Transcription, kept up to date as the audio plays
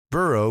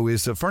Burrow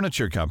is a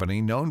furniture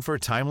company known for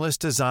timeless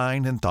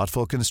design and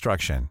thoughtful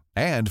construction,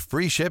 and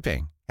free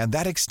shipping, and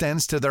that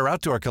extends to their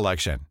outdoor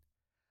collection.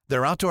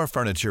 Their outdoor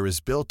furniture is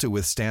built to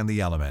withstand the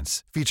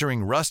elements,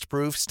 featuring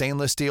rust-proof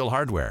stainless steel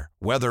hardware,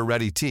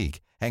 weather-ready teak,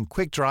 and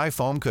quick-dry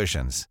foam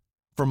cushions.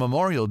 For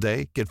Memorial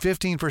Day, get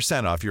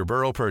 15% off your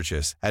Burrow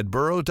purchase at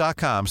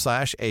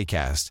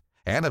burrow.com/ACAST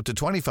and up to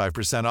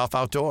 25% off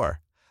outdoor.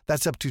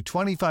 That's up to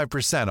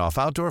 25% off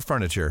outdoor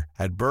furniture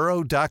at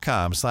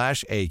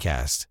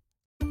burrow.com/ACAST.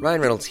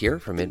 Ryan Reynolds here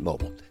from Mint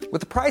Mobile.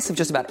 With the price of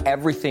just about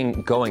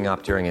everything going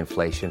up during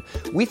inflation,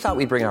 we thought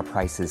we'd bring our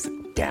prices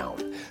down.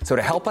 So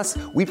to help us,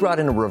 we brought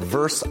in a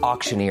reverse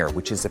auctioneer,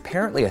 which is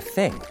apparently a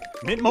thing.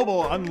 Mint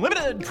Mobile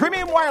Unlimited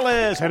Premium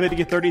Wireless. How to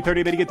get 30,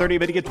 30, bit to get 30,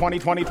 bit to get 20,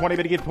 20, 20,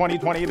 bit to get 20,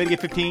 20, bit to get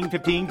 15,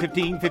 15,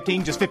 15,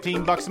 15, just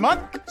 $15 a month?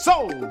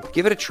 Sold!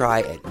 Give it a try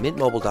at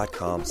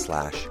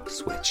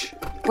mintmobile.com/switch.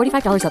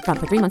 $45 up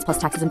front for 3 months plus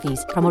taxes and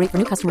fees. Promo rate for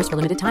new customers for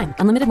limited time.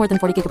 Unlimited more than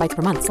 40 gigabytes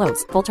per month.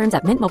 Slows full terms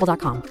at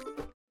mintmobile.com.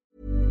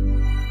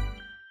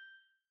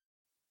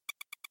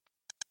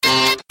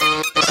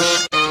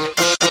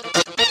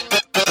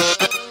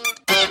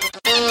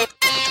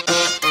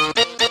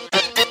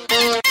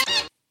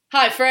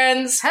 Hi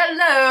friends.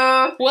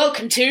 Hello.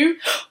 Welcome to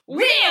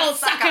Real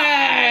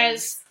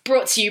Suckers!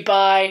 Brought to you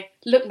by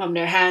Look Mum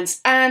No Hands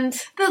and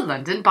The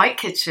London Bike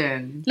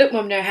Kitchen. Look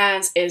Mum No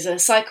Hands is a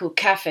cycle,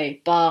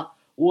 cafe, bar,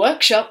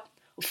 workshop,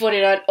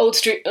 49 Old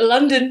Street,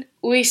 London.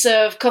 We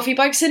serve coffee,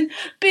 bikes and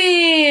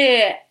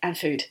beer and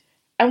food.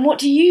 And what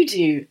do you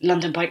do,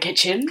 London Bike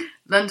Kitchen?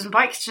 London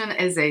Bike Kitchen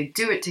is a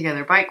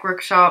do-it-together bike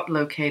workshop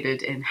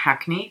located in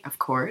Hackney, of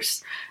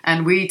course.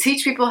 And we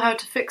teach people how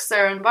to fix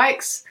their own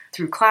bikes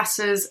through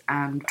classes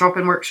and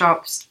drop-in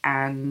workshops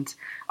and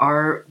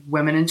our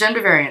women and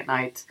gender variant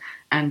night.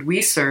 And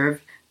we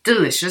serve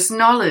delicious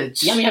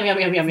knowledge. Yum, yum, yum,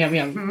 yum, yum, yum,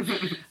 yum.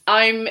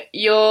 I'm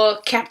your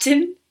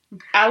captain,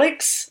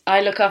 Alex. I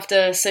look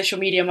after social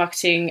media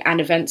marketing and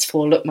events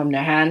for Look Mum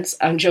No Hands.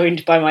 I'm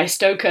joined by my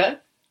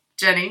stoker,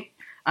 Jenny.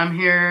 I'm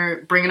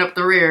here bringing up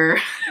the rear.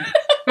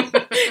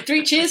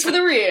 3 cheers for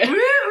the rear. Woo,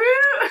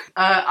 woo.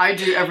 I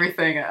do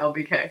everything at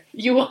LBK.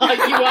 You are.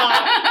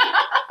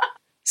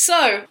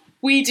 So,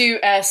 we do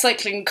a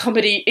cycling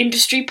comedy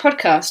industry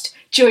podcast.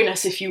 Join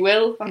us, if you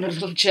will, on a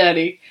little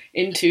journey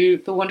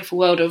into the wonderful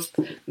world of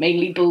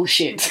mainly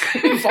bullshit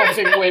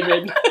involving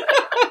women.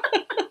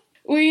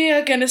 We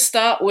are going to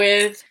start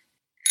with...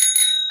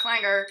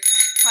 Clanger.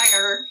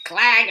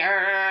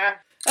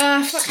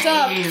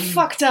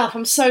 Fucked up.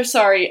 I'm so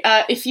sorry.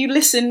 If you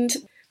listened,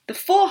 the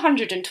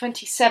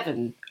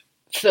 427th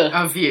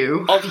of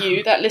you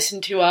that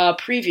listened to our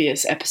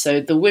previous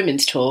episode, the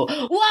Women's Tour,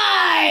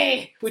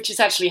 why? Which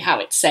is actually how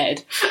it's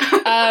said.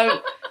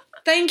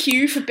 Thank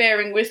you for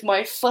bearing with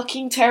my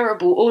fucking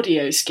terrible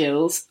audio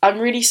skills. I'm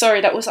really sorry.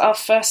 That was our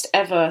first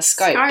ever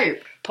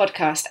Skype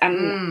podcast,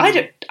 and I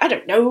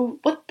don't know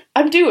what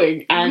I'm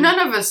doing. And none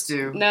of us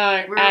do.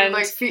 No,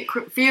 we're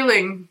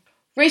feeling.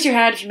 Raise your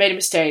hand if you made a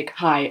mistake.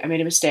 Hi, I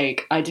made a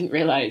mistake. I didn't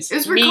realise.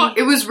 It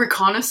was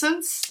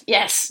reconnaissance.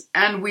 Yes.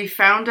 And we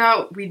found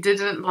out we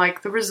didn't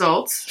like the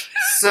results,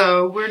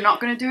 so we're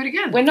not going to do it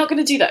again. We're not going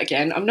to do that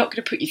again. I'm not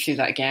going to put you through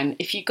that again.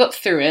 If you got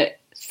through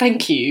it,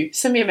 thank you.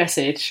 Send me a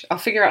message. I'll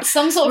figure out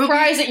some sort of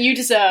prize that you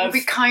deserve. We'll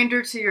be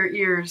kinder to your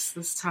ears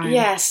this time.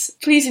 Yes.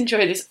 Please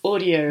enjoy this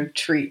audio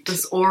treat.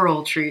 This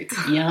oral treat.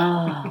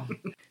 Yeah.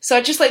 So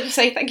I'd just like to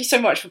say thank you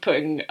so much for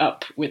putting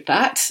up with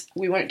that.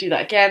 We won't do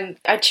that again.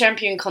 I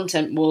champion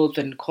content more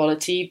than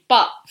quality,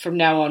 but from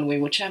now on we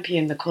will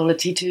champion the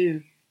quality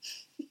too.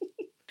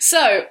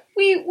 So,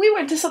 we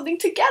went to something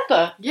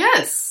together.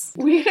 Yes.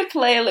 We're going to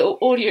play a little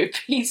audio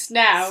piece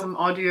now. Some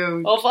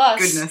audio of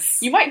us.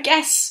 Goodness. You might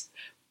guess.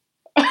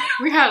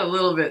 We had a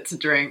little bit to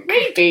drink.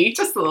 Maybe.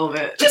 Just a little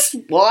bit. Just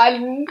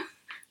one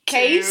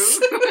case.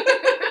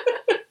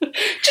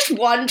 Just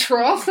one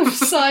trough of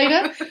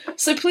cider.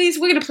 So please,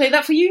 we're going to play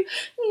that for you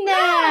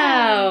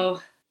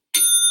now.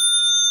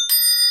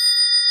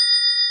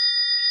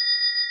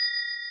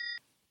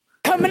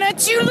 Coming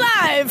at you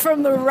live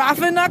from the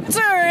Rafa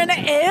Nocturne,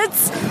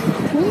 it's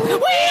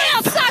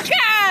Wheel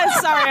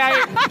Suckers!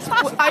 Sorry,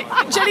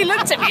 Jenny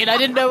looked at me and I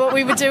didn't know what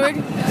we were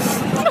doing.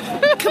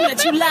 Coming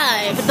at you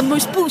live at the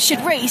most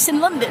bullshit race in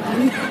London.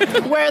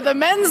 Where the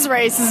men's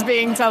race is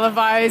being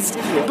televised,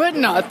 but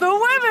not the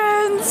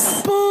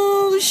women's.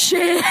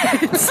 Bullshit.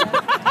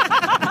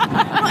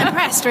 Not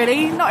impressed,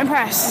 really. Not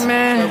impressed.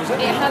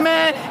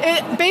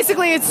 Meh.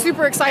 Basically, it's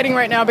super exciting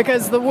right now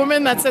because the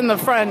woman that's in the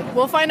front,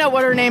 we'll find out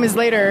what her name is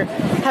later,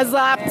 has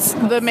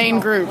lapped the main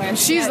group.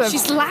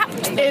 She's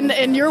lapped?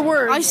 In your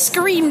words. I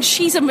screamed,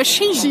 she's a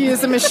machine. She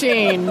is a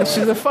machine.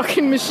 She's a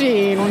fucking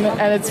machine.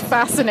 And it's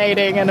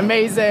fascinating and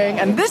amazing.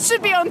 And this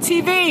should be on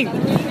TV.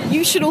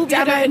 You should all be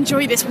able to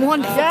enjoy this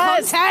wonderful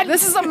content.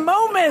 This is a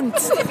moment.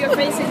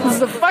 This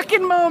is a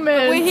fucking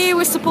moment. We're here,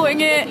 we're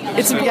supporting it.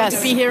 It's important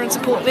to be here and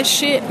support this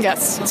shit.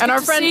 Yes. It's and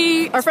our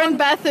friend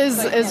Beth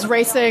is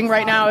racing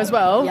right now as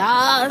well.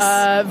 Yes.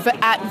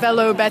 At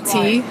Velo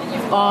Betty.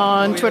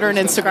 on Twitter and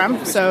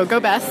Instagram. So go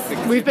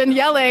Beth. We've been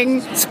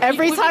yelling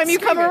every time you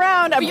come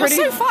around. You're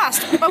so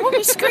fast. But when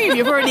we scream,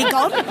 you've already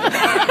gone.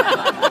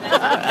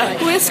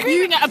 We're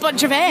screaming at a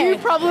bunch of air. You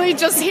probably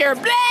just hear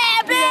blah,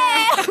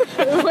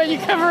 blah when you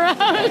come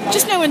around.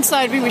 Just know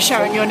inside we were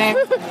shouting your name.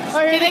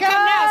 Here they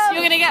come now, so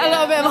you're going to get a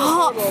little bit of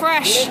hot,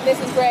 fresh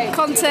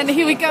content.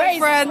 Here we go,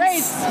 friends.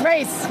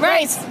 Race.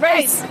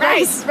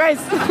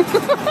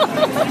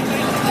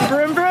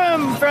 Vroom,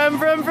 vroom, vroom,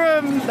 vroom,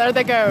 vroom. There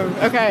they go.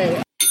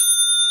 Okay.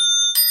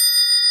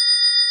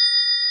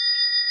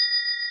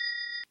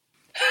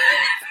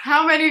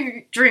 How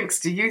many drinks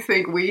do you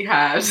think we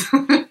had?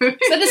 Send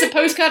us a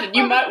postcard and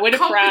you might win a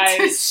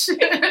prize.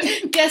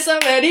 Guess how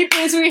many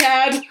beers we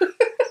had.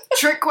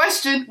 Trick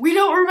question. We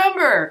don't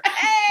remember.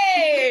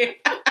 Hey!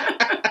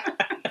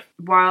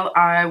 While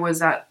I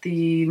was at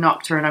the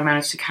Nocturne, I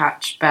managed to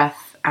catch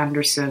Beth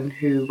Anderson,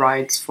 who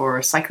rides for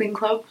Cycling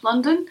Club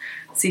London,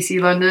 CC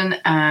London,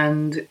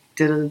 and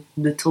did a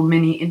little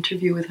mini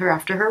interview with her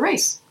after her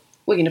race.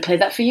 We're going to play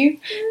that for you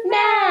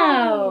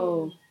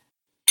now.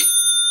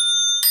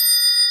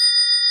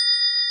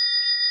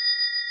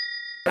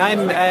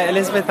 I'm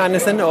Elizabeth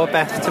Anderson, or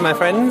Beth to my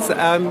friends.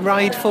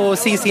 Ride for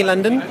CC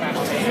London,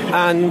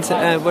 and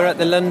we're at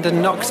the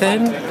London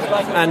Nocturne,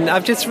 and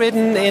I've just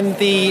ridden in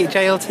the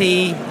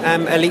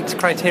JLT Elite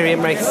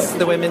Criterium race,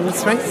 the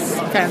women's race.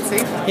 Fancy.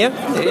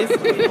 Yeah, it is.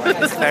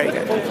 It's very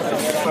good.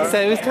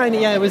 So it was kind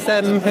of, it was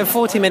a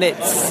 40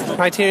 minutes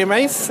criterium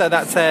race, so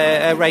that's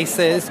a race,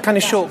 it's kind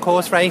of short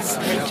course race,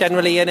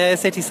 generally in a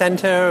city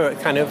centre,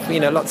 kind of,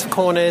 lots of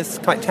corners,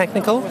 quite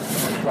technical,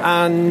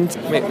 and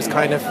it was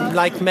kind of,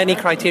 like many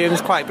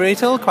criteriums, quite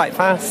brutal, quite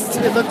fast.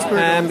 It looks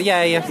brutal.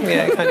 Yeah,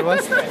 it kind of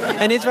was.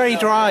 And it's very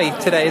dry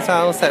today as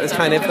well, so it was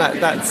kind of,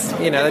 that's,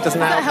 that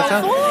doesn't help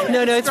at all.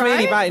 No, it's dry?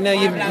 Really bad. No,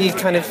 you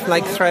kind of,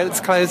 like, throat's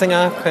closing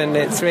up, and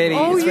it's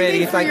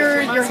really, like,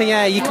 your so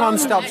yeah, you can't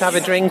stop to have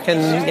a drink,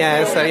 and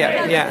so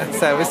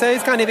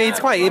it's kind of,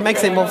 it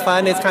makes it more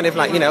fun. It's kind of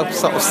like,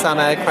 sort of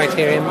summer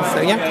criterium,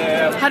 so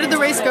yeah. How did the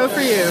race go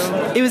for you?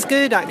 It was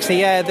good, actually,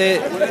 yeah.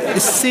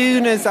 As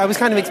soon as I was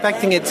kind of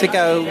expecting it to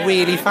go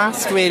really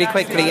fast, really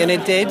quickly, and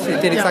it did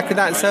exactly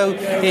that. So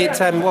it,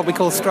 what we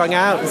call strung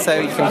out, so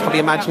you can probably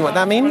imagine what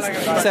that means.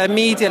 So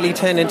immediately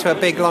turned into a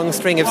big long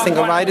string of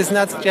single riders, and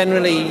that's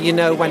generally,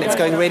 when it's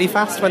going really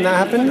fast when that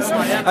happens.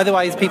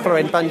 Otherwise, people are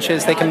in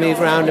bunches, they can move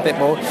around a bit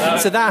more.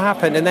 So that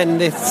happened, and then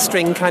the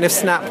string kind of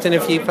snapped in a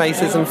few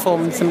places and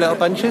formed some little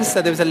bunches.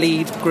 So there was a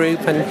lead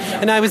group,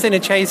 and I was in a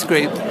chase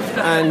group,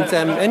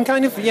 and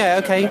kind of,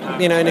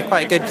 in a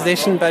quite good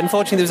position, but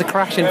unfortunately there was a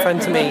crash in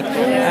front of me,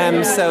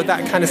 so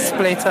that kind of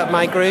split up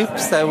my group.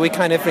 So we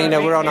kind of,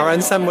 we're on our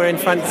own, some were in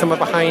front, some were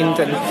behind,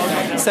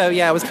 and so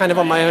I was kind of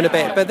on my own a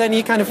bit. But then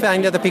you kind of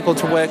find other people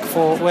to work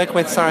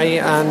with,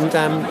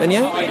 and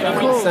yeah.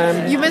 Cool.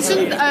 You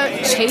mentioned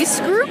a chase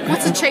group?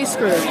 What's a chase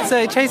group?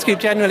 So a chase group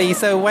generally,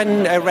 so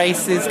when a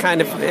race is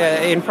kind of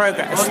in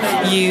progress,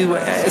 you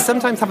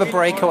sometimes have a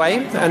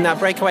breakaway, and that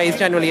breakaway is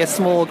generally a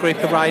small group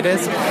of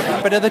riders,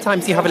 but other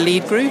times you have a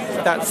lead group.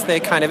 That's the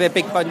kind of a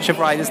big bunch of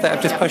riders that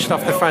have just pushed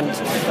off the front,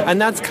 and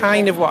that's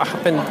kind of what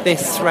happened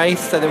this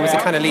race. So there was a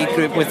kind of lead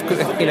group with,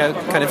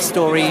 kind of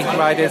story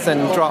riders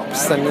and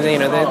drops, and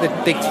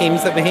the big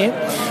teams that were here.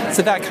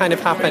 So that kind of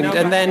happened,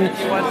 and then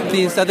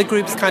these other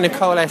groups kind of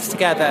coalesced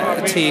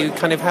together to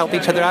kind of help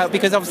each other out,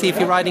 because obviously if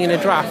you're riding in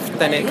a draft,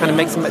 then it kind of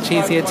makes it much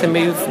easier to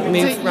move so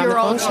around. You're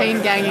all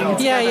chain ganging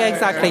together. Yeah,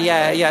 exactly.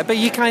 Yeah. But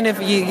you kind of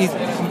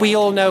we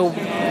all know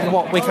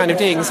what we're kind of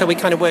doing, so we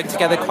kind of work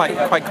together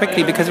quite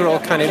quickly, because we're all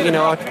kind of,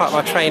 part of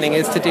our training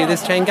is to do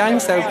this chain gang,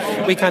 so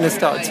we kind of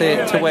start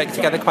to work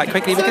together quite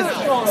quickly.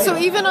 So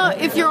even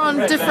if you're on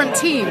different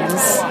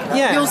teams,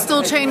 you'll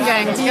still chain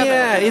gang together.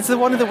 Yeah, it's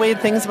one of the weird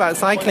things about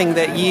cycling,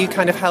 that you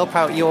kind of help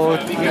out your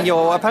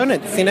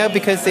opponents,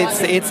 because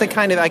it's a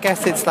kind of, I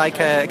guess it's like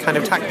a kind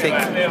of tactic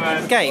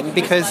game,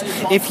 because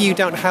if you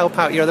don't help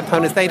out your other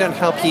opponents, they don't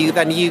help you,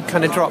 then you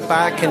kind of drop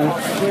back.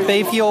 But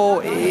if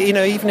you're,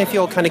 even if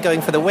you're kind of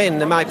going for the win,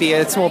 there might be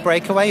a small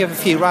breakaway of a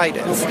few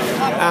riders,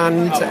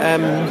 and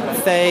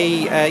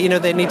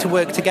they need to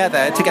work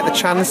together to get the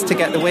chance to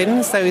get the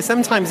win. So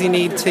sometimes you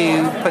need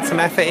to put some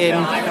effort in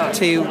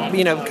to,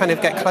 kind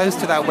of get close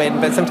to that win,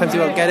 but sometimes you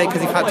won't get it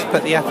because you've had to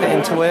put the effort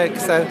into work.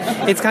 So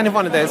it's kind of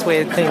one of those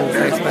weird things,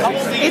 I suppose.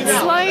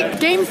 It's like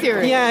game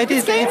theory. Yeah, it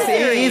is. It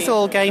is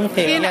all game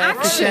theory. In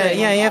action. For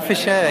sure. For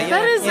sure.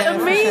 That is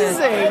amazing.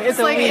 Sure.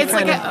 It's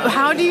like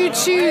how do you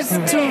choose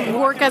to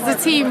work as a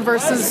team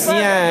versus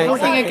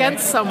working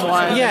against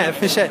someone? Yeah,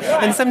 for sure.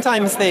 And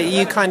sometimes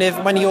you kind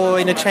of, when you're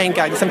in a chain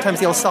gang,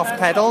 sometimes you'll soft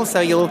pedal, so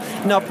you'll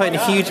not put in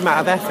a huge amount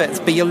of efforts,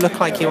 but you'll look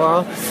like you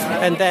are.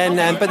 And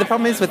then, but the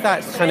problem is with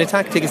that kind of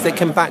tactic is it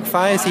can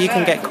backfire, so you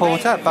can get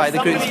caught up by the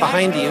groups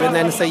behind you, and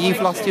then so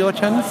you've lost your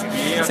chance.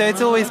 So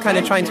it's always kind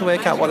of trying to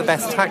work out what the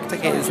best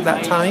tactic is at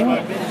that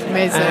time.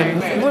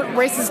 Amazing. What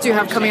races do you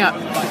have coming up?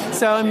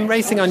 So I'm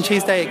racing on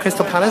Tuesday at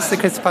Crystal Palace, the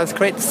Crystal Palace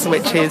Crits,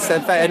 which is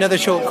another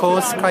short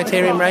course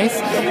criterium race,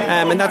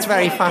 and that's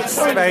very fast,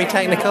 very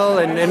technical,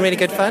 and really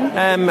good fun.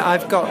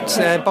 I've got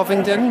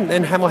Bovingdon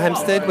in Hemel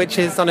Hempstead, which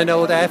is on an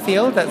old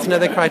airfield. That's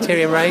another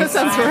criterium race.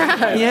 That sounds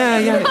rad. Yeah,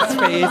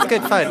 it's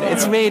good fun.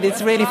 It's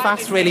really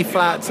fast, really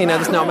flat. You know,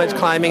 there's not much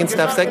climbing and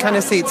stuff, so it kind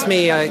of suits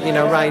me.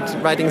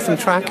 Riding some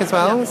track as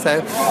well.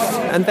 So,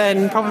 and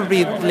then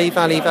probably Lee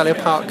Valley Velo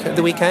Park at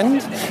the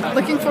weekend.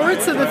 Looking forward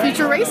to the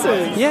future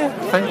races. Yeah,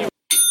 thanks.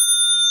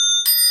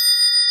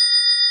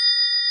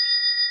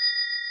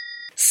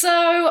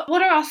 So,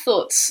 what are our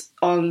thoughts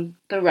on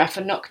the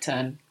Rapha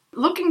Nocturne?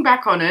 Looking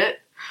back on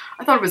it,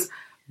 I thought it was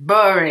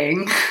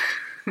boring.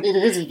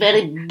 It was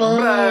very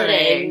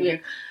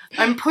boring.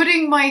 I'm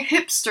putting my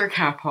hipster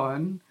cap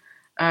on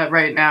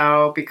right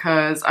now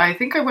because I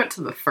think I went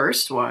to the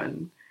first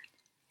one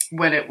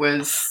when it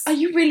was... Are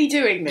you really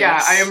doing this?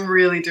 Yeah, I am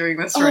really doing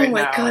this right now. Oh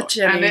my god,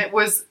 Jenny. And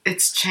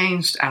it's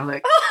changed,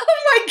 Alex. Oh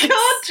my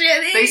god,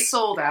 Jenny. They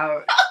sold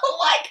out.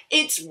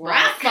 It's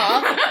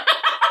Rapha.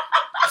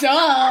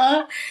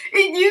 Duh.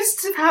 It used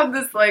to have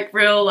this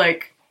real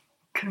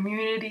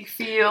community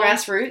feel.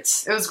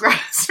 Grassroots. It was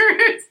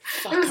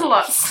grassroots. It was a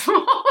lot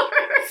smaller.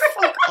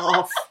 Fuck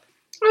off.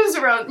 It was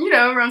around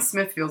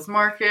Smithfields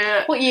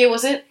Market. What year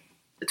was it?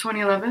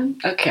 2011.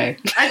 Okay.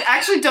 I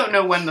actually don't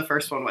know when the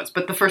first one was,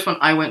 but the first one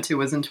I went to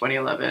was in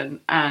 2011,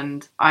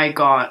 and I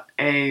got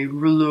a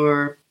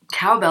Rouleur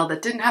cowbell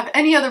that didn't have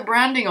any other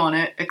branding on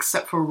it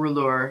except for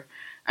Rouleur.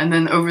 And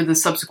then over the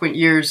subsequent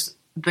years,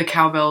 the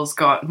cowbells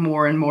got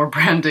more and more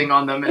branding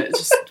on them, and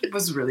it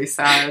was really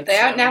sad. They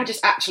are now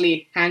just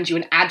actually hand you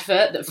an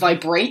advert that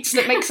vibrates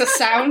that makes a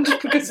sound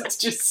because it's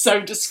just so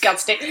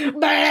disgusting.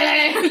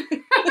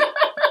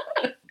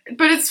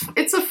 But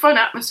it's a fun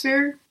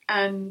atmosphere,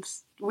 and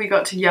we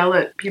got to yell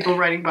at people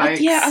riding bikes.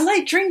 Yeah, I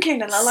like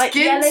drinking and I like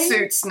skin yelling.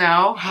 suits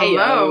now.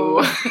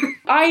 Hello.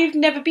 I've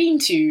never been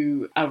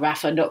to a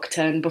Rapha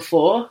Nocturne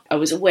before. I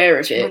was aware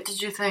of it. What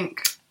did you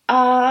think?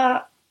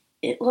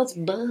 It was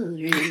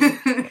boring.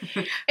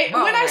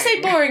 When I say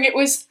boring, there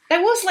was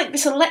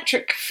this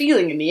electric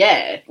feeling in the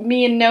air.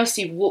 Me and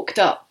Nelsie walked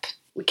up.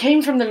 We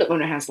came from the Look What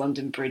It Has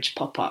London Bridge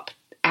pop-up,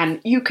 and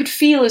you could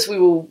feel as we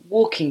were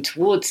walking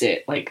towards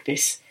it,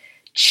 this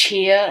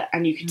cheer,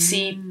 and you could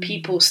see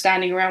people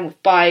standing around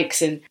with bikes,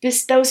 and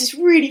there was this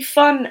really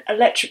fun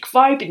electric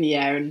vibe in the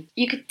air, and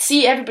you could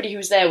see everybody who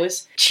was there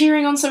was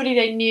cheering on somebody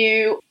they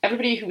knew.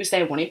 Everybody who was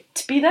there wanted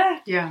to be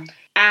there. Yeah.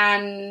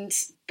 And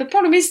the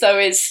problem is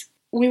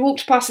we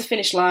walked past the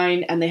finish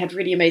line and they had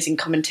really amazing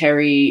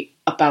commentary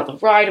about the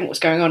ride and what was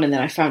going on, and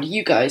then I found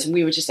you guys and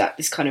we were just at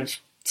this kind of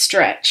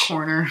stretch.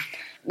 Corner.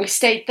 We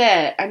stayed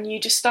there and you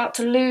just start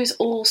to lose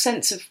all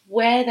sense of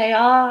where they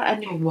are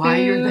and why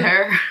you're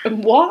there.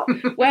 And what?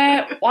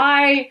 Where?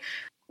 Why?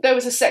 There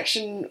was a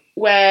section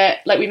where,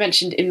 like we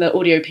mentioned in the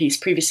audio piece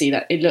previously,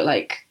 that it looked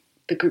like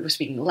the group was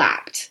being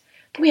lapped.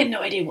 But we had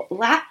no idea what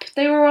lap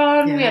they were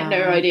on. Yeah. We had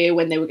no idea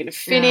when they were going to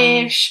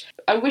finish.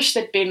 Yeah. I wish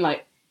there'd been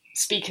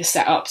speakers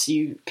set up so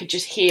you could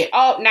just hear,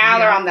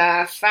 they're on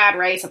the third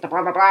race at the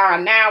blah blah blah,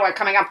 and now we're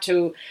coming up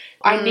to...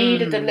 I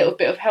needed a little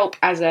bit of help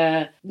as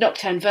a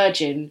Nocturne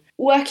virgin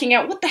working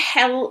out what the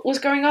hell was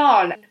going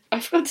on. I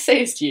forgot to say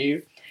this to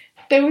you.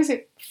 There was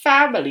a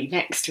family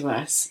next to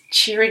us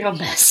cheering on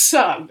their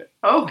son.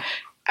 Oh.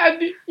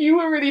 And you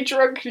were really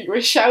drunk and you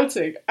were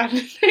shouting and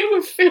they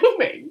were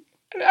filming.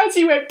 And as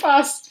he went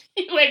past,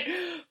 he went,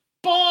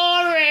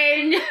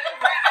 boring!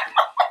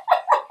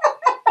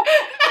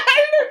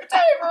 I looked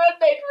over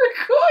and they'd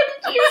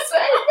recorded you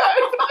saying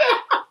that.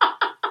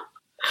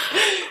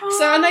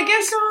 So, and I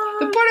guess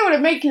the point I want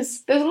to make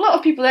is there's a lot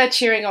of people there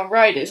cheering on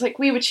riders.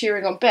 We were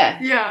cheering on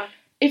Beth. Yeah.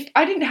 If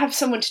I didn't have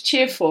someone to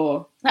cheer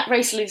for, that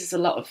race loses a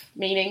lot of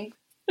meaning.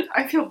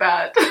 I feel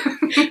bad.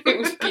 It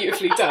was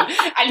beautifully done.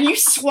 And you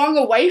swung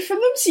away from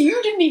them, so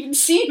you didn't even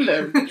see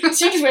them.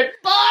 So you just went,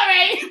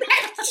 boring!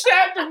 And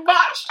turned and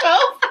marched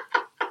off.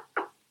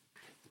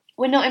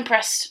 We're not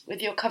impressed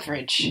with your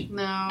coverage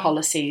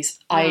policies.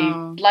 No.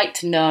 I'd like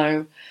to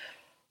know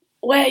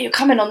where you're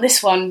coming on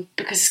this one,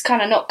 because it's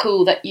kind of not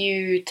cool that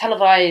you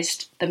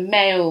televised the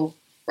male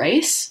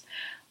race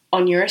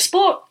on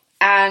Eurosport,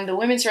 and the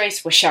women's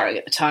race was shouting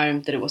at the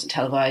time that it wasn't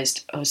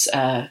televised.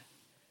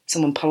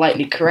 Someone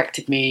politely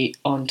corrected me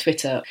on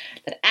Twitter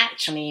that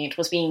actually it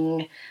was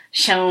being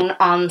shown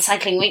on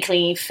Cycling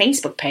Weekly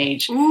Facebook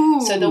page.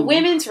 Ooh. So the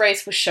women's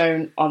race was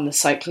shown on the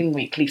Cycling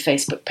Weekly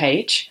Facebook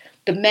page.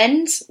 The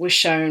men's was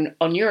shown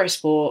on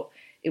Eurosport.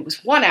 It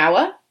was 1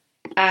 hour,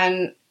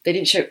 and they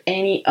didn't show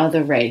any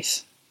other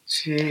race.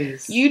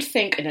 Jeez. You'd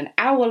think in an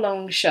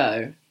hour-long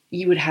show,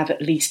 you would have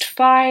at least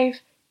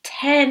 5,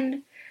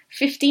 10,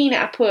 15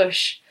 at a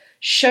push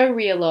show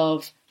reel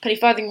of Penny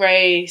Farthing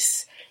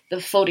race,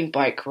 the folding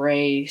bike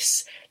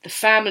race, the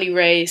family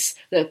race,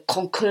 the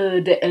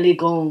Concours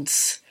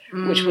d'Elegance,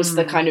 which was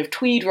the kind of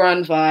tweed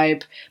run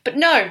vibe. But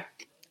no,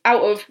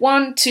 out of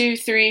 1, 2,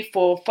 3,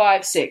 4,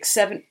 5, 6,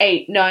 7,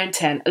 8, 9,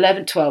 10,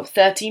 11, 12,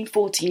 13,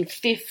 14,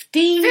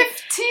 15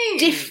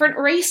 different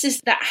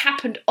races that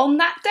happened on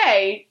that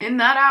day. In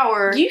that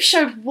hour. You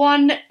showed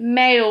one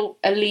male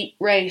elite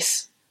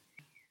race.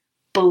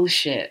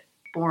 Bullshit.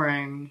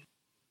 Boring.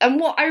 And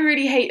what I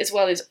really hate as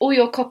well is all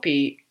your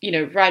copy,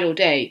 ride all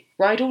day,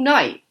 ride all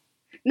night.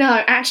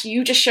 No, actually,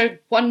 you just showed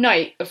one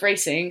night of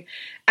racing,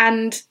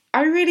 and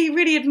I really,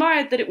 really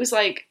admired that it was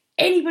like,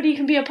 anybody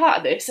can be a part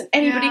of this, and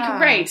anybody can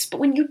race, but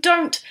when you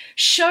don't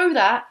show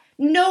that,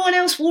 no one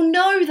else will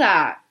know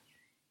that.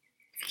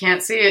 If you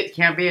can't see it, you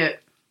can't be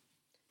it.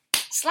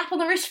 Slap on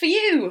the wrist for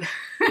you!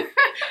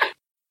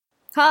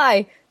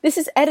 Hi, this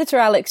is Editor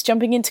Alex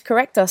jumping in to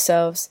correct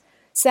ourselves.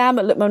 Sam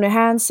at Look Mum No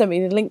Hands sent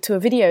me the link to a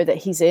video that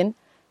he's in.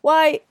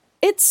 Why,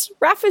 it's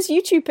Rafa's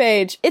YouTube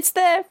page. It's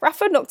there,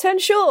 Rafa Nocturne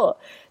Shore.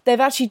 They've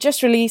actually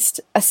just released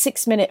a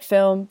 6-minute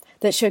film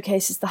that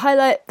showcases the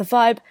highlight, the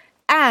vibe,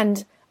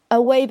 and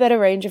a way better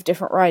range of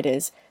different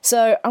riders.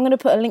 So I'm going to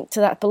put a link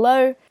to that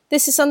below.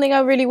 This is something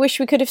I really wish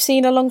we could have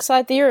seen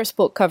alongside the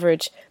Eurosport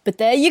coverage. But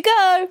there you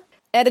go!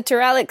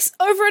 Editor Alex,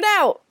 over and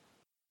out!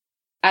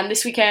 And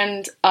this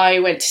weekend, I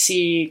went to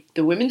see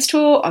the women's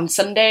tour on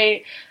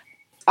Sunday.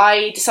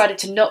 I decided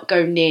to not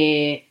go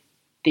near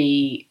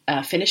the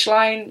finish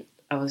line.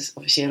 I was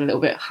obviously a little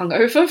bit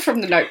hungover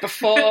from the night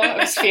before. I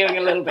was feeling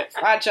a little bit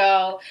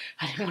fragile.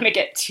 I didn't want to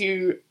get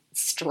too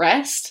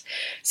stressed.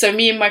 So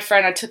me and my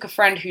friend, I took a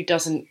friend who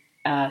doesn't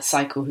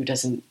cycle, who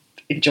doesn't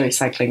enjoy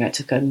cycling. I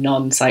took a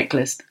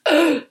non-cyclist.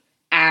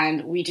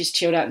 And we just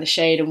chilled out in the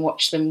shade and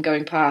watched them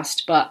going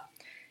past. But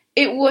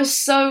it was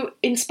so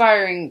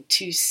inspiring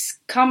to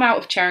come out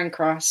of Charing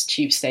Cross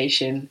tube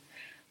station,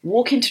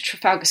 walk into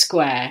Trafalgar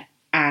Square,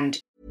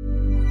 and...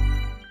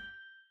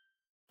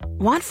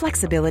 Want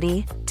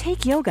flexibility?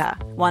 Take yoga.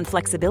 Want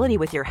flexibility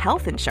with your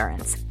health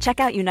insurance? Check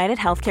out United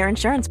Healthcare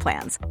Insurance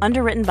Plans.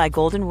 Underwritten by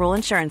Golden Rule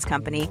Insurance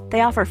Company, they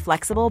offer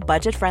flexible,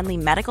 budget-friendly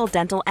medical,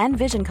 dental, and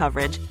vision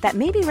coverage that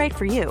may be right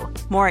for you.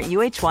 More at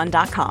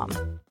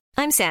uh1.com.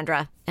 I'm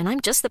Sandra, and I'm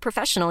just the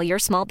professional your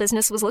small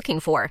business was looking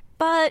for.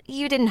 But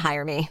you didn't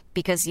hire me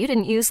because you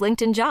didn't use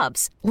LinkedIn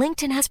Jobs.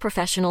 LinkedIn has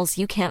professionals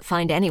you can't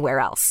find anywhere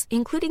else,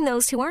 including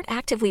those who aren't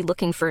actively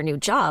looking for a new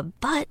job,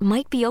 but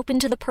might be open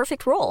to the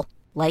perfect role,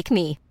 like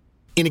me.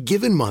 In a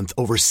given month,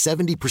 over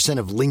 70%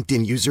 of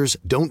LinkedIn users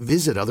don't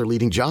visit other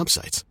leading job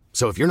sites.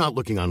 So if you're not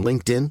looking on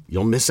LinkedIn,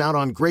 you'll miss out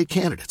on great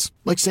candidates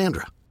like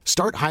Sandra.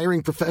 Start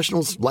hiring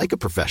professionals like a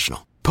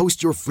professional.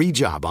 Post your free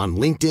job on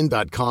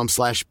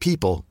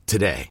linkedin.com/people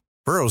today.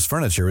 Burrow's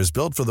furniture is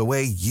built for the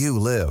way you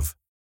live.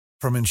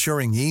 From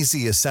ensuring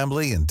easy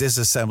assembly and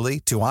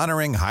disassembly to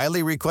honoring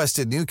highly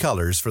requested new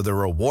colors for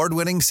their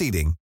award-winning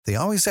seating, they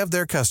always have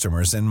their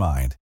customers in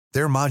mind.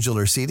 Their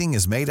modular seating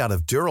is made out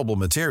of durable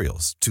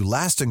materials to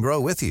last and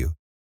grow with you.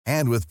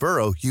 And with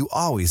Burrow, you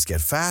always get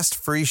fast,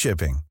 free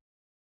shipping.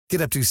 Get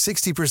up to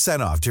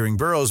 60% off during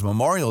Burrow's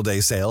Memorial Day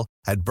sale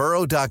at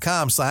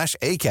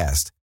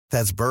burrow.com/ACAST.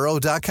 That's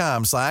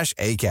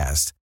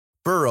burrow.com/ACAST.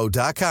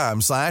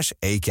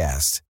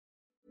 burrow.com/ACAST.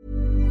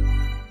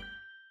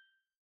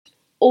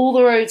 All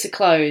the roads are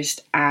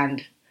closed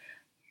and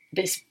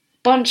this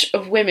bunch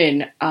of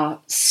women are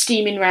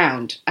steaming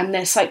round and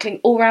they're cycling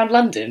all around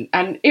London,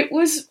 and it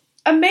was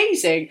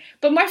amazing.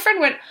 But my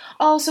friend went,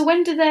 "Oh, so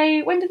when do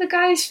the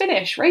guys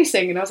finish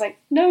racing?" And I was like,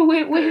 "No,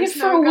 we're here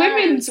for a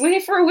women's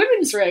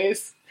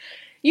race."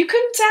 You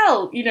couldn't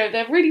tell,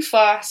 they're really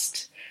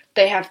fast.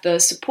 They have the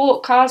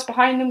support cars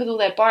behind them with all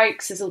their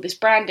bikes. There's all this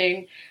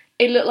branding.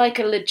 It looked like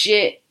a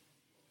legit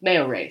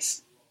male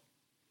race.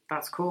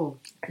 That's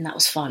cool. And that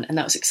was fun and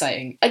that was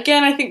exciting.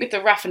 Again, I think with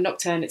the Rafa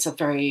Nocturne, it's a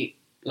very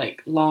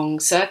long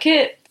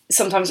circuit.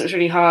 Sometimes it was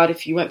really hard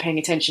if you weren't paying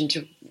attention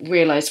to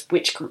realise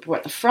which group were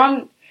at the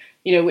front,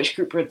 which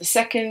group were at the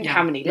second,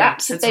 how many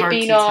laps had they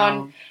been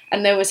on.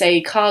 And there was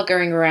a car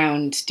going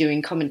around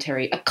doing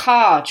commentary, a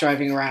car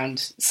driving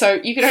around. So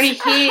you could only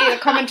hear the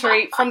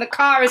commentary from the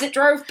car as it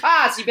drove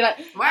past. You'd be like,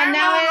 and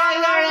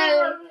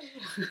now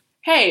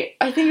hey,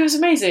 I think it was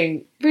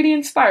amazing. Really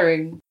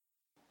inspiring.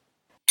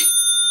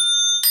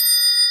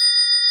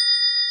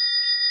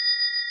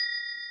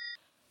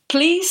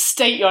 Please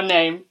state your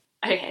name.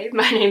 Okay,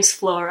 my name's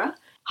Flora.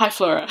 Hi,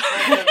 Flora.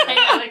 Hey,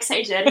 Alex.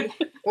 Hey, Jenny.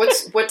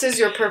 What is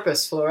your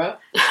purpose, Flora?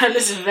 At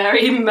this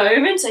very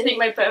moment, I think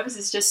my purpose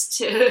is just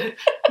to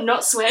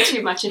not swear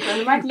too much in front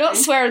of the microphone. Not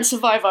swear and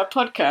survive our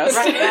podcast.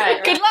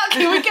 Right. Good luck,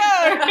 here we go!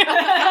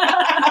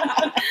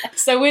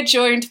 So we're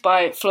joined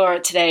by Flora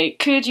today.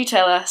 Could you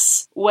tell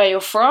us where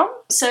you're from?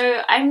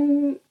 So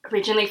I'm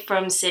originally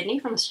from Sydney,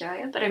 from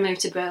Australia, but I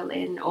moved to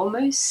Berlin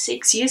almost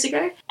 6 years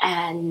ago,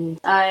 and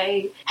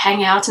I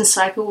hang out and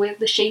cycle with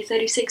the She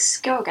 36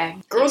 girl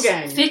gang.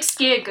 Fixed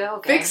gear girl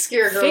gang. Fixed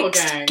gear girl gang.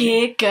 Fixed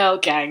gear girl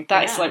gang.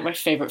 That is my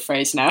favourite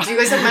phrase now. Do you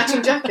guys have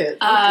matching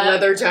jackets?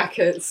 Leather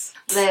jackets?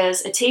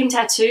 There's a team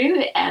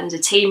tattoo and a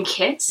team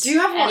kit. Do you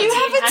have one? You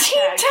have a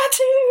team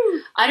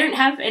tattoo! I don't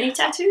have any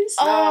tattoos.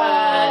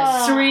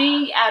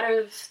 3 out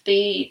of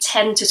the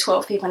 10 to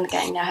 12 people in the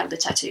gang now have the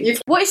tattoo.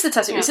 What is the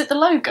tattoo? Is it the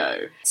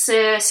logo? It's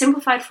a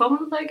simplified form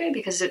of logo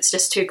because it's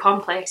just too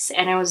complex,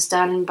 and it was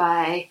done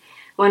by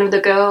one of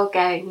the girl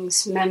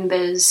gang's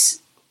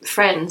members'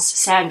 friends,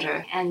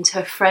 Sandra, and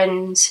her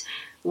friend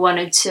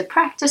wanted to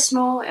practice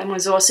more and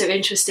was also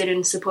interested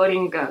in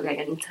supporting a girl gang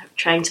and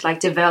trying to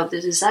develop the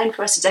design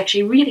for us. It's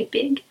actually really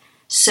big,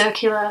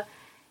 circular,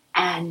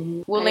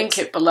 and we'll link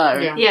it below.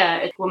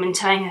 Yeah, a woman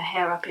tying her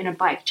hair up in a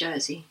bike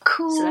jersey.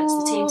 Cool. So that's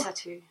the team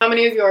tattoo. How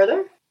many of you are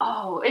there?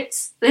 Oh,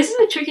 this is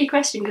a tricky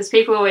question because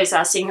people are always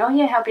asking,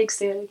 how big's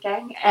the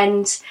gang?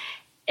 And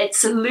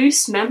it's a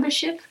loose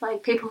membership.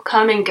 People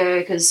come and go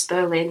because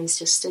Berlin's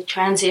just a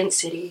transient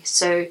city.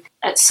 So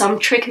at some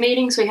trick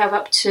meetings, we have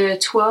up to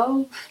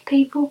 12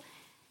 people.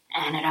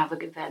 And at other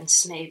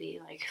events,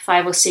 maybe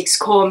 5 or 6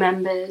 core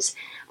members.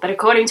 But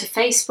according to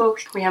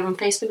Facebook, we have on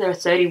Facebook, there are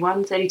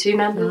 31, 32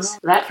 members.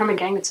 That from a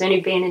gang that's only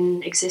been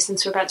in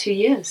existence for about 2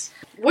 years.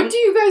 What do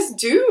you guys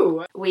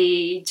do?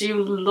 We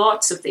do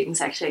lots of things,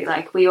 actually.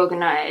 We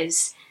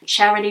organise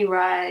charity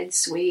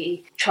rides.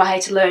 We try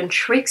to learn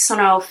tricks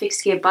on our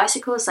fixed gear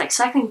bicycles, like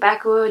cycling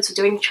backwards or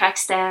doing track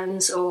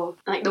stands. Or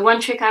the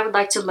one trick I would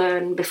like to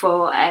learn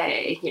before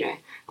I,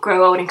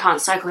 grow old and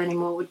can't cycle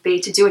anymore would be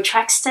to do a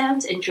track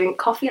stand and drink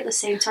coffee at the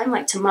same time,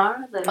 like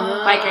Tamara, the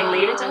bike gang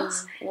leader,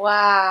 does.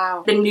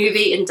 Wow. The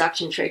newbie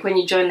induction trick. When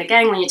you join the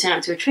gang, when you turn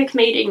up to a trick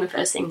meeting, the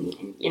first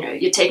thing,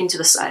 you're taken to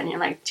the side and you're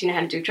like, do you know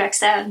how to do track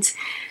stands?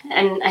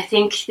 And I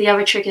think the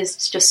other trick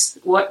is just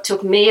what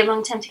took me a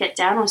long time to get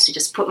down was to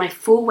just put my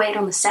full weight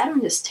on the saddle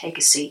and just take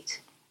a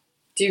seat.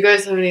 Do you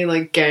guys have any,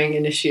 gang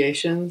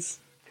initiations?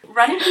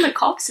 Running from the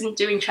cops and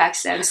doing track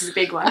stands is a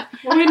big one.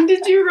 When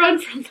did you run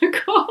from the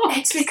cops?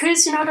 It's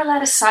because you're not allowed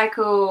to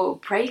cycle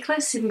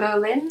brakeless in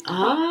Berlin.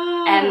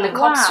 Ah, and the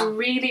cops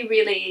really,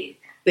 really...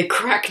 They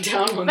crack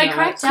down on that. They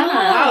crack down.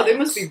 Wow, they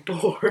must be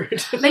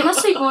bored. They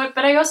must be bored,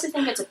 but I also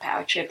think it's a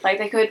power trip.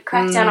 They could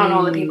crack down on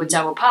all the people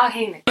double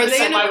parking. Are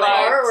they in a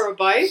car or a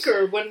bike,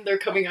 or when they're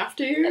coming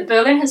after you?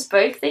 Berlin has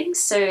both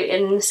things. So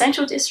in the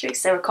central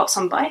districts, there are cops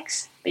on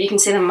bikes, but you can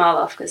see them mile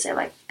off because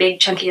they're big,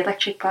 chunky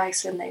electric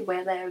bikes and they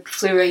wear their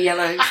fluoro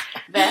yellow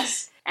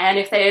vests. And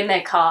if they're in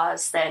their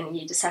cars, then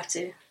you just have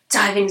to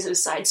dive into the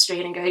side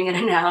street and going in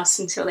and out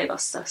until they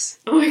lost us.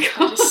 Oh my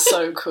god. That is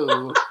so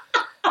cool.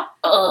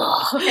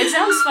 It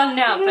sounds fun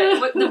now,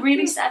 but the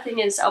really sad thing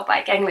is our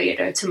bike gang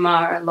leader,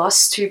 Tamara,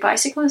 lost 2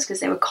 bicycles because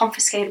they were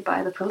confiscated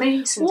by the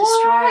police and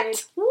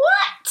destroyed.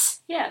 What?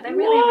 Yeah, they're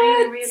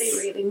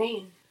really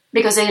mean.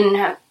 Because they didn't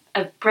have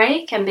a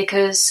brake, and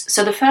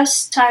so the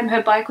first time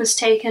her bike was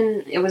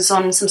taken, it was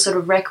on some sort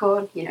of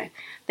record,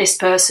 this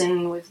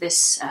person with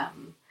this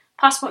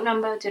passport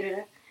number,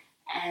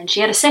 and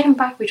she had a second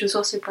bike which was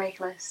also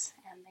brakeless.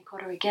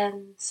 Her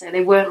again, so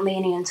they weren't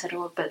lenient at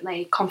all, but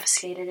they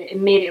confiscated it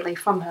immediately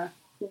from her.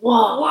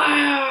 Whoa.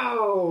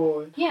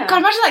 Wow. Yeah. God,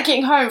 imagine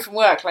getting home from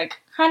work,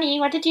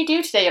 honey, what did you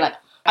do today? You're like,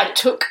 I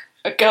took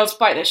a girl's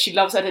bike that she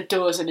loves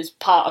outdoors and is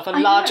part of a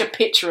larger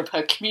picture of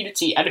her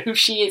community and who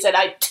she is, and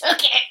I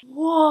took it.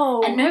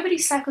 Whoa. And nobody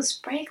cycles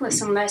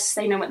brakeless unless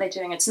they know what they're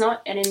doing. It's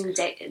not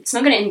it's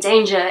not going to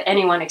endanger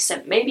anyone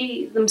except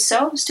maybe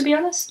themselves, to be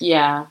honest.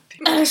 Yeah.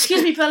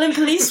 Excuse me, Berlin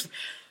police.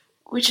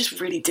 We're just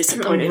really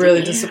disappointed. I'm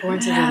really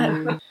disappointed in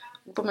them.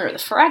 When we were at the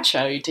Farad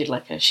show, you did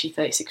a She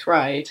 36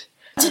 ride.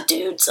 The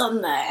dudes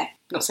on there.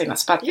 Not saying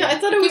that's bad. Yeah, I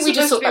thought it was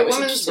supposed to be a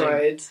women's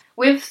ride.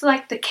 With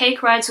the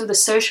cake rides, with the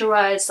social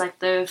rides,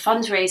 the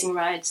fundraising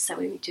rides that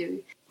we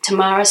do.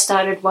 Tamara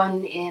started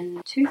one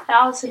in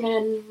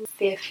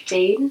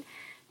 2015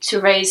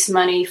 to raise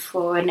money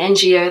for an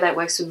NGO that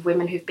works with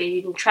women who've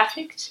been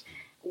trafficked.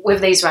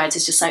 With these rides,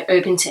 it's just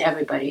open to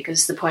everybody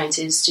because the point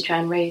is to try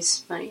and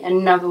raise money.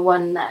 Another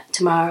one that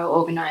Tamara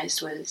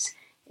organised was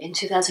in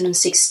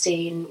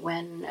 2016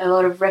 when a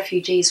lot of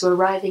refugees were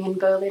arriving in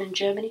Berlin and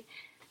Germany,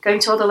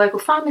 going to all the local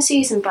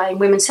pharmacies and buying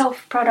women's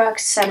health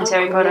products,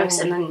 sanitary products,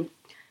 and then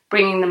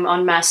bringing them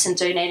en masse and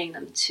donating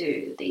them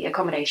to the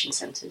accommodation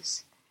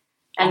centres.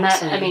 And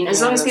awesome.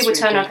 As long as people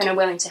turn up and are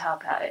willing to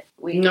help out,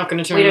 we're not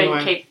going to turn them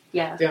away.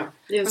 Yeah.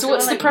 So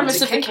what's the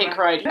premise of the cake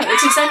ride?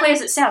 It's exactly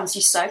as it sounds.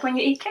 You psych when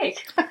you eat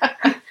cake.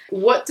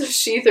 What does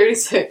She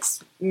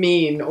 36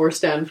 mean or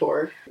stand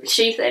for?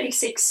 She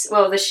 36,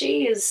 well, the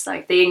she is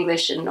the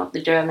English and not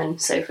the German.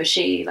 So for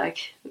she,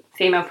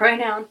 female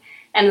pronoun.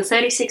 And the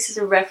 36 is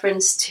a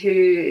reference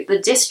to the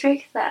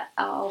district that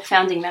our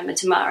founding member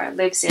Tamara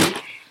lives in,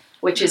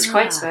 which is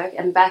Kreuzberg.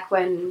 And back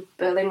when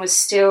Berlin was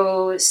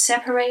still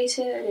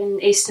separated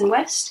in east and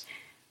west,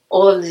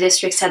 all of the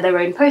districts had their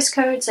own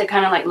postcodes. They're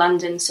kind of like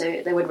London,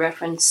 so they would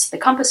reference the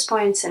compass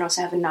points and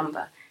also have a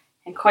number.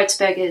 And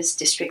Kreuzberg is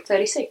District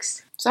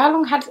 36. So how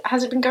long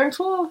has it been going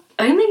for?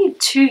 Only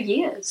 2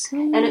 years.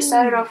 And it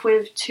started off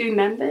with 2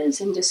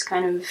 members and just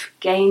kind of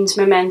gained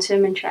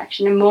momentum and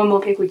traction, and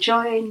more people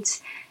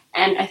joined.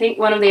 And I think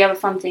one of the other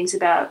fun things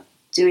about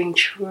doing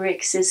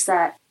tricks is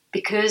that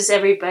because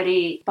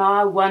everybody,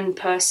 bar one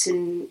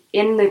person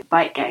in the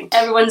bike gang,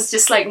 everyone's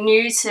just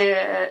new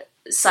to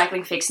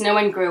cycling fix. No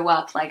one grew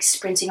up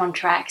sprinting on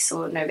tracks,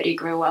 or nobody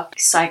grew up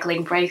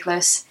cycling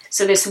brakeless.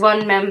 So this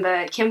one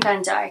member, Kim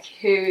van Dijk,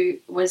 who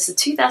was the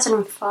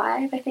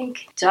 2005, I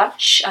think,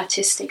 Dutch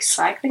artistic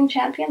cycling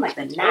champion, like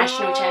the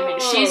national champion.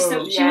 She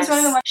was one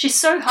of the ones.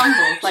 She's so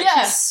humble, like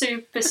she's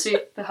super,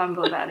 super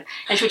humble about it.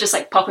 And she'll just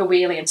like pop a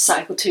wheelie and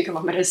cycle 2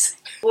 kilometers.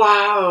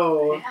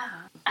 Wow.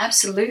 Yeah,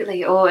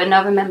 absolutely. Or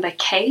another member,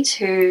 Kate,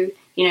 who,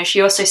 you know, she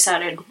also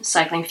started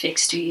Cycling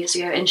Fix 2 years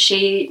ago, and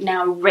she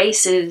now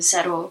races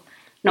at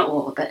not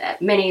all, but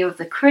at many of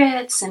the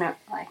crits and at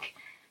like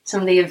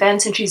some of the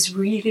events, and she's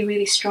really,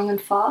 really strong and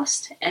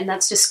fast, and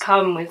that's just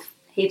come with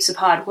heaps of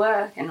hard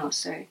work and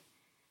also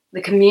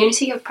the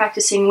community of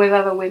practicing with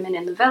other women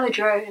in the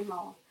velodrome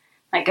or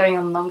like going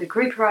on longer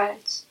group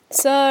rides.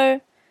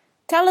 So,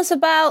 tell us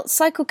about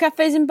cycle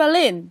cafes in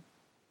Berlin.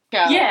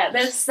 Yeah,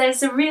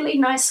 there's a really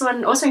nice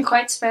one also in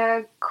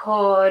Kreuzberg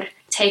called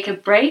Take a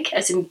Break,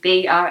 as in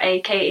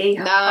BRAKE.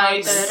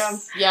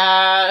 Nice.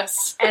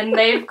 Yes. And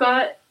they've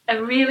got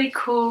a really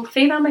cool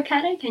female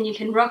mechanic, and you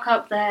can rock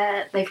up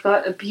there. They've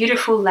got a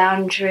beautiful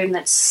lounge room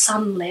that's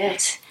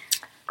sunlit,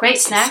 great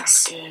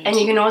snacks, and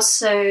you can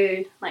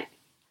also, like,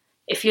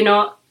 if you're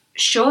not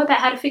sure about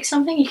how to fix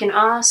something, you can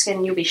ask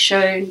and you'll be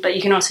shown, but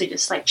you can also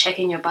just like check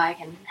in your bike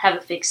and have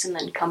a fix and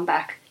then come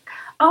back.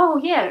 Oh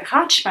yeah,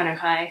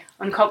 Radspannerei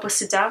on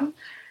Koppelsterdam.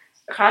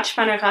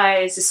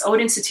 Radspannerei is this old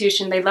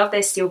institution. They love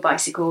their steel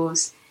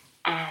bicycles.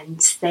 And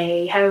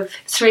they have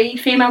 3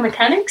 female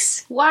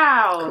mechanics.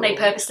 Wow. They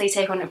purposely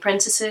take on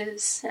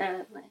apprentices.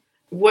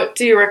 What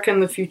do you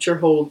reckon the future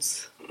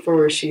holds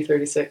for She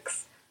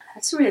 36?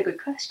 That's a really good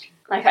question.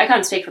 Like, I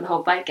can't speak for the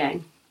whole bike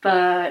gang,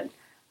 but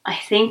I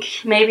think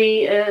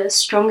maybe a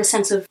stronger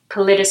sense of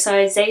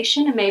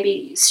politicization and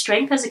maybe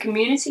strength as a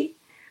community.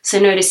 So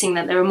noticing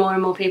that there are more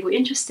and more people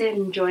interested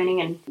in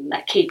joining and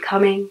that keep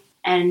coming,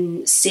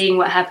 and seeing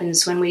what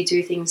happens when we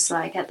do things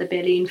like at the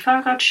Berlin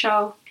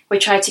Fahrradschau. We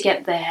try to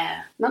get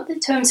their, not the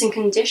terms and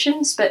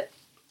conditions, but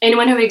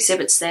anyone who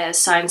exhibits there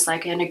signs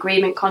like an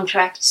agreement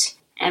contract.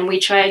 And we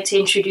tried to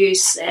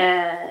introduce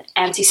an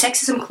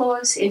anti-sexism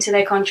clause into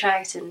their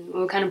contract, and we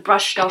were kind of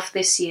brushed off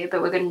this year,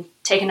 but we're going to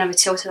take another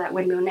tilt of that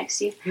windmill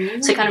next year.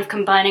 Mm. So kind of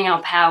combining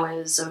our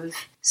powers of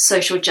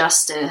social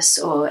justice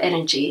or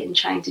energy and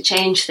trying to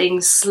change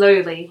things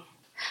slowly.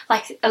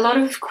 Like a lot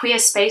of queer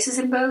spaces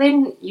in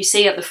Berlin, you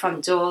see at the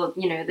front door,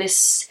 you know,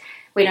 this...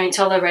 We don't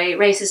tolerate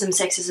racism,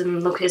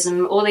 sexism,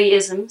 lookism, all the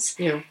isms.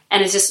 Yeah.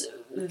 And it's just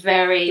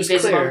very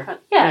visible.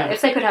 Yeah,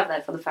 if they could have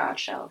that for the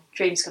Fahrradschau,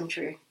 dreams come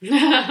true.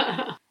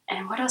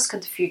 And what else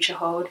could the future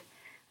hold?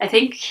 I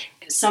think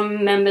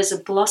some members are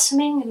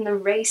blossoming in the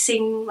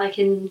racing, like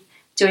in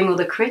doing all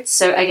the crits.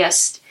 So I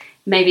guess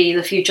maybe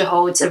the future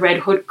holds a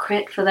Red Hood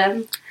crit for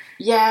them.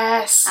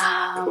 Yes.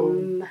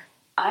 Cool.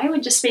 I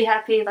would just be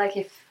happy, like,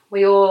 if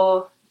we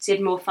all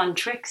did more fun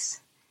tricks.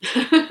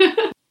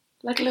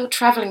 Like a little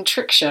travelling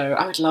trick show.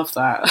 I would love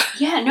that.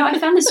 Yeah, no, I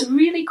found this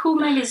really cool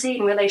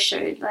magazine where they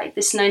showed, like,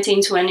 this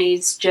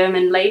 1920s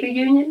German labour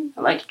union,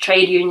 like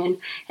trade union,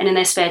 and in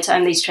their spare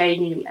time, these trade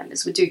union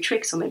members would do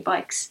tricks on their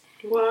bikes.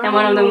 Wow. And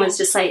one of them was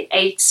just, like,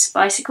 8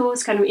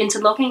 bicycles kind of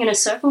interlocking in a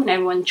circle, and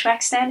everyone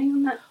track standing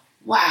on that.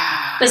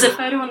 Wow. There's a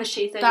photo on the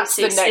She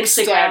 36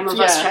 Instagram of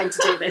us trying to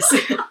do this.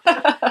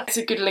 It's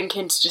a good link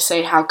in to just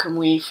say, how can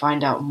we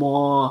find out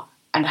more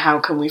and how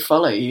can we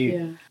follow you?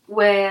 Yeah.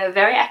 We're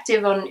very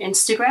active on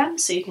Instagram,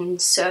 so you can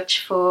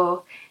search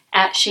for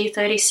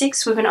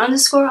 @She36 with an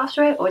underscore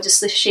after it, or just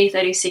the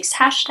She36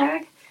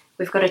 hashtag.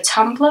 We've got a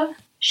Tumblr,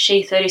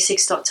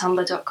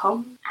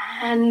 she36.tumblr.com.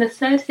 And the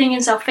third thing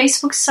is our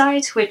Facebook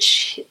site,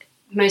 which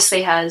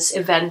mostly has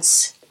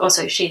events,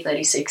 also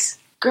She36.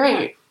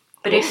 Great.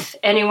 But if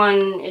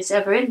anyone is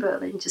ever in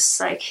Berlin, just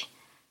like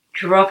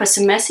drop us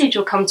a message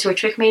or come to a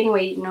trick meeting.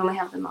 We normally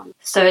have them on the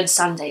 3rd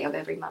Sunday of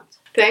every month.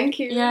 Thank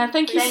you. Yeah,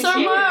 thank you so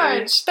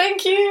much.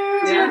 Thank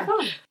you. Yeah.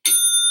 Fun.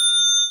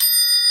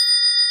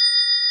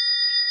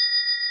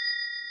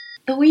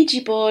 The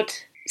Ouija board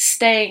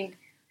staying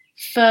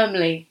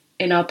firmly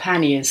in our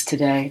panniers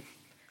today,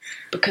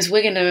 because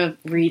we're going to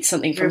read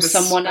something from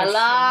someone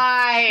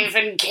alive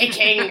and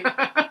kicking.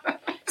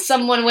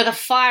 Someone with a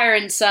fire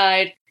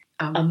inside.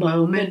 A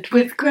moment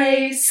with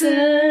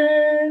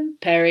Grayson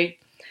Perry.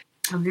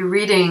 I'll be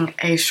reading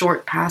a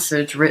short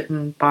passage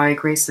written by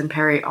Grayson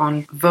Perry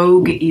on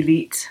Vogue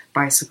Elite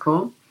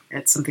Bicycle.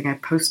 It's something I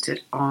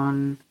posted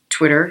on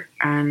Twitter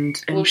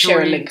and we'll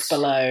share a link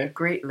below.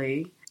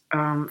 Greatly.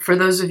 For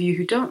those of you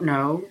who don't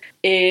know,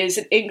 is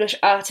an English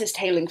artist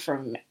hailing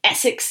from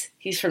Essex.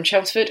 He's from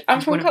Chelmsford. I'm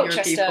from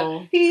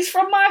Colchester. He's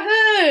from my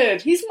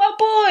hood. He's my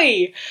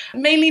boy.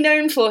 Mainly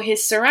known for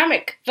his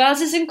ceramic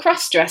vases and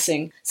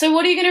cross-dressing. So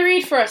what are you going to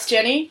read for us,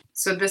 Jenny?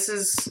 So this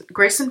is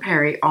Grayson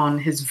Perry on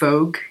his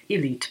Vogue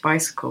Elite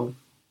bicycle.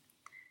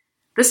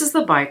 This is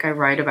the bike I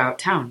ride about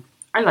town.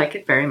 I like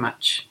it very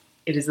much.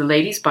 It is a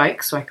lady's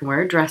bike, so I can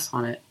wear a dress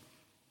on it.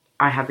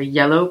 I have a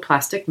yellow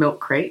plastic milk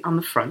crate on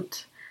the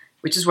front,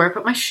 which is where I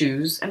put my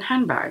shoes and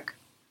handbag.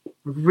 I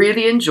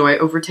really enjoy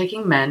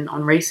overtaking men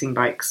on racing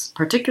bikes,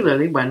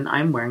 particularly when I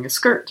am wearing a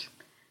skirt.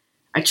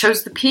 I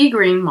chose the pea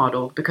green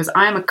model because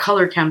I am a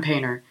colour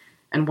campaigner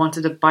and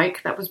wanted a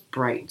bike that was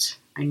bright,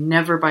 I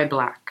never buy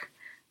black.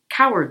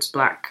 Coward's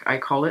black, I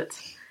call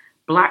it.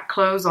 Black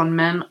clothes on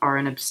men are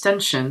an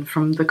abstention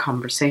from the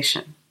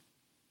conversation.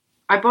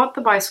 I bought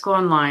the bicycle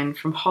online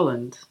from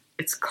Holland.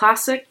 It's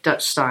classic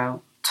Dutch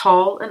style,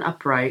 tall and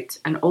upright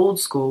and old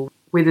school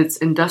with its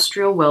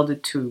industrial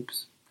welded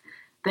tubes.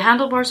 The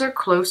handlebars are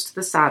close to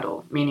the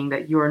saddle, meaning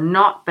that you are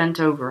not bent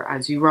over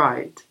as you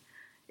ride.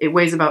 It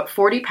weighs about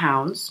 40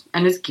 pounds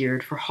and is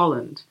geared for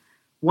Holland.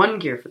 1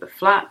 gear for the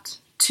flat,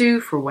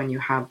 2 for when you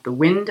have the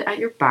wind at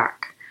your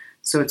back,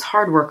 so it's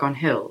hard work on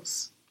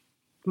hills.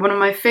 One of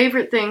my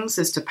favourite things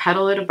is to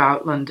pedal it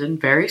about London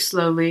very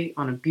slowly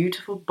on a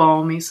beautiful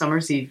balmy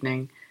summer's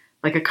evening,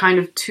 like a kind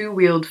of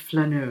two-wheeled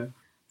flaneur.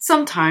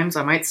 Sometimes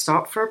I might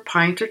stop for a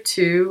pint or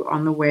two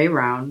on the way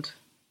round,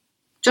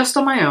 just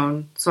on my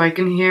own, so I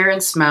can hear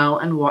and smell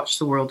and watch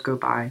the world go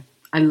by.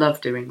 I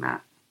love doing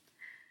that.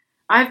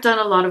 I've done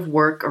a lot of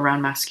work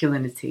around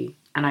masculinity,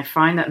 and I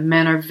find that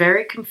men are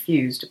very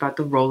confused about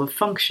the role of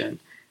function,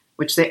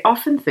 which they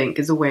often think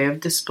is a way of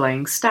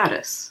displaying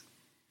status.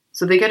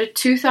 So they get a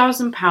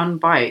 2,000-pound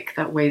bike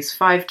that weighs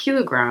 5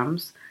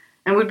 kilograms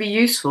and would be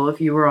useful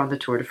if you were on the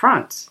Tour de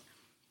France.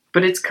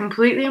 But it's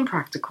completely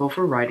impractical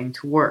for riding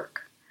to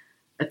work.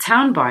 A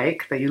town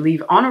bike that you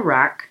leave on a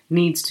rack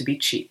needs to be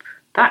cheap.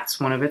 That's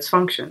one of its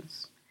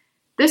functions.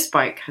 This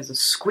bike has a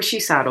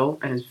squishy saddle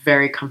and is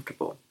very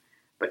comfortable.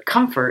 But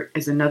comfort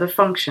is another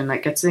function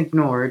that gets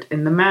ignored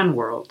in the man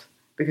world,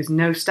 because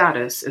no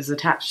status is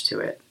attached to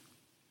it.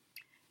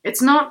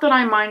 It's not that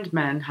I mind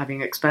men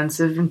having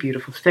expensive and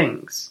beautiful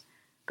things,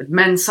 but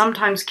men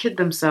sometimes kid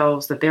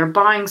themselves that they are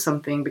buying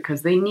something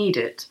because they need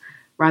it,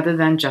 rather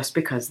than just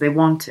because they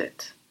want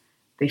it.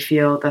 They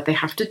feel that they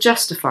have to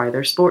justify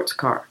their sports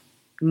car.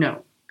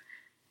 No.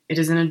 It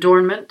is an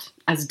adornment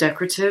as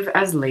decorative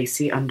as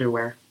lacy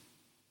underwear.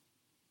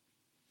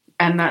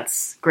 And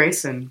that's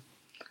Grayson.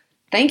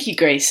 Thank you,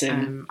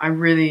 Grayson. I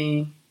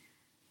really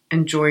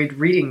enjoyed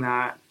reading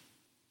that.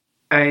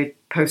 I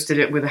posted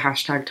it with the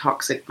hashtag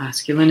toxic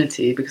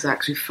masculinity because I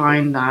actually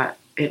find that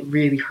it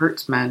really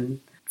hurts men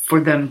for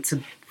them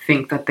to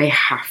think that they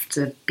have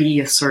to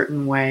be a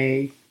certain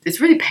way. It's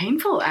really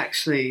painful,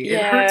 actually.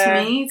 Yeah. It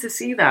hurts me to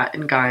see that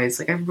in guys.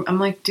 Like I'm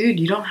like, dude,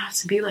 you don't have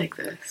to be like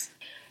this.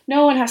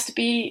 No one has to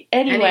be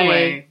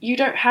anyway. You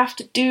don't have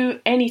to do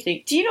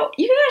anything. Do you know,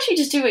 you can actually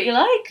just do what you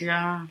like.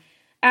 Yeah.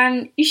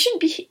 And you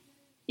shouldn't be...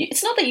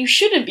 It's not that you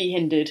shouldn't be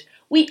hindered.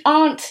 We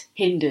aren't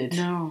hindered.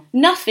 No.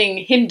 Nothing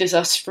hinders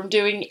us from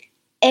doing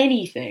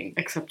anything.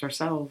 Except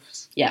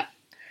ourselves. Yeah.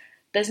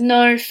 There's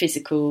no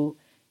physical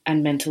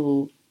and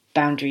mental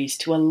boundaries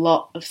to a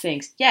lot of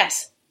things.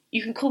 Yes,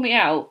 you can call me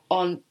out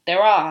on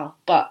there are,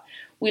 but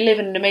we live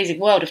in an amazing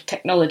world of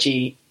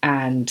technology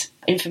and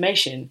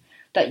information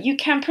that you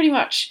can pretty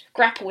much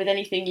grapple with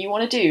anything you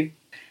want to do.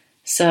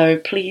 So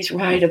please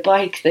ride a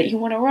bike that you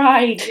want to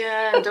ride.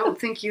 Yeah, don't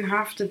think you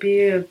have to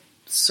be a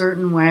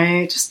certain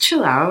way. Just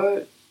chill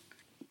out.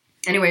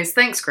 Anyways,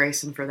 thanks,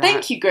 Grayson, for that.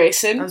 Thank you,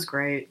 Grayson. That was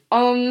great.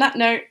 On that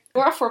note,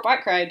 we're off for a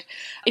bike ride.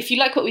 If you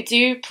like what we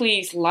do,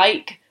 please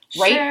like,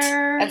 rate,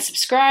 and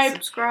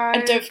subscribe.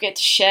 And don't forget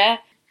to share.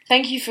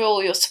 Thank you for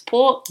all your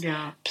support.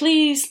 Yeah.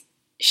 Please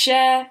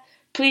share.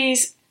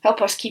 Please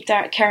help us keep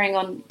carrying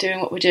on doing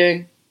what we're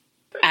doing.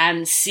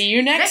 And see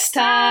you next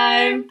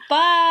time.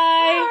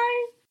 Bye.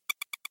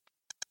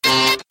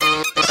 Bye.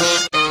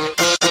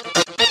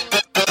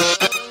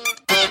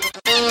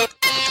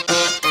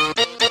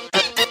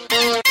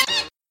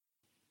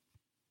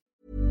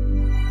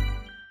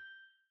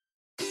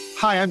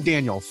 Hi, I'm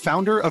Daniel,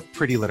 founder of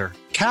Pretty Litter.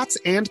 Cats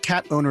and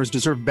cat owners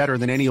deserve better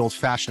than any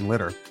old-fashioned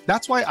litter.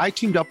 That's why I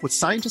teamed up with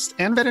scientists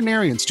and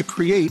veterinarians to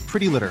create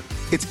Pretty Litter.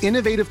 Its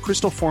innovative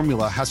crystal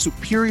formula has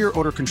superior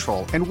odor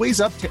control and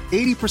weighs up to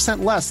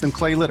 80% less than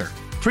clay litter.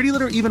 Pretty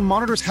Litter even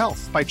monitors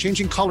health by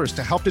changing colors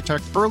to help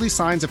detect early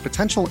signs of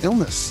potential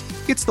illness.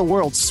 It's the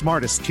world's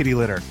smartest kitty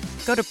litter.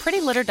 Go to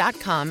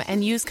prettylitter.com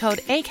and use code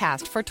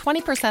ACAST for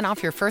 20%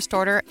 off your first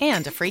order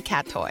and a free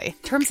cat toy.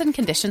 Terms and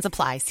conditions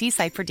apply. See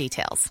site for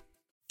details.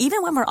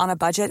 Even when we're on a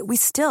budget, we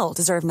still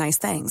deserve nice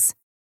things.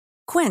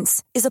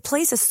 Quince is a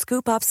place to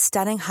scoop up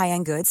stunning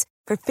high-end goods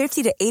for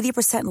 50 to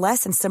 80%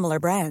 less than similar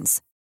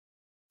brands.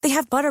 They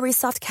have buttery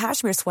soft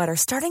cashmere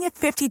sweaters starting at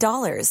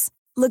 $50,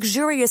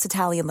 luxurious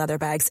Italian leather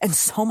bags, and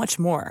so much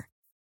more.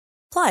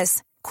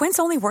 Plus, Quince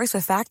only works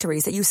with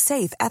factories that use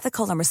safe,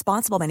 ethical, and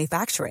responsible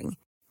manufacturing.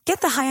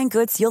 Get the high-end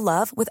goods you'll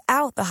love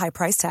without the high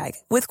price tag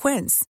with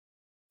Quince.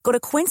 Go to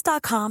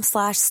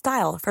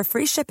quince.com/style for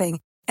free shipping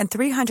and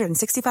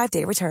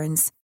 365-day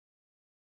returns.